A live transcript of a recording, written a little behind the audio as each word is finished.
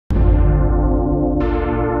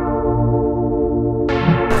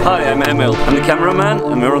Hi, I'm Emil. I'm the cameraman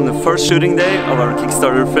and we're on the first shooting day of our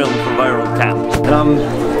Kickstarter film for Wiral Camp. And I'm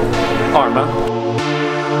Arma.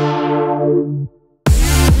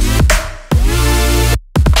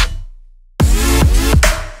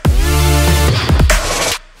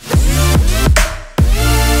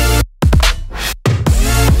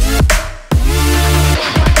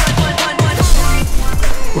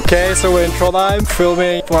 Okay, so we're in Trondheim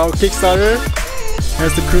filming for our Kickstarter.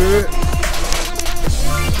 Here's the crew.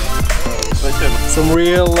 Some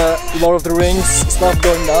real Lord of the Rings stuff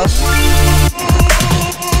going down.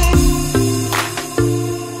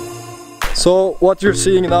 So what you're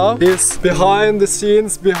seeing now is behind the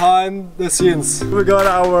scenes. We got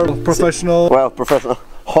our professional...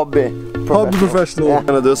 Hobby professional. Yeah. I'm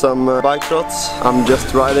gonna do some bike shots. I'm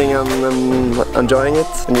just riding and enjoying it.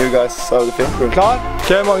 And you guys are the film. Klar?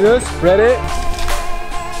 Okay, Magnus, ready?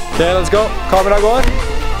 Okay, let's go. Kamera går.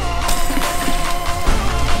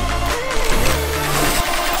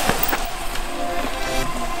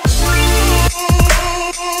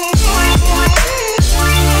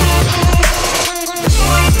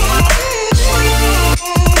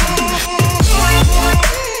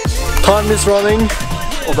 Time is running.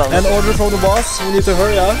 An order from the boss, we need to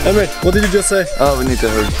hurry up. Emil, what did you just say? Oh, we need to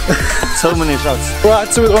hurry. So many shots. Right,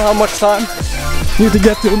 so we don't have much time. We need to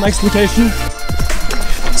get to the next location.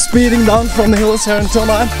 Speeding down from the hills here in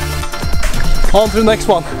Trondheim. On to the next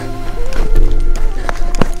one.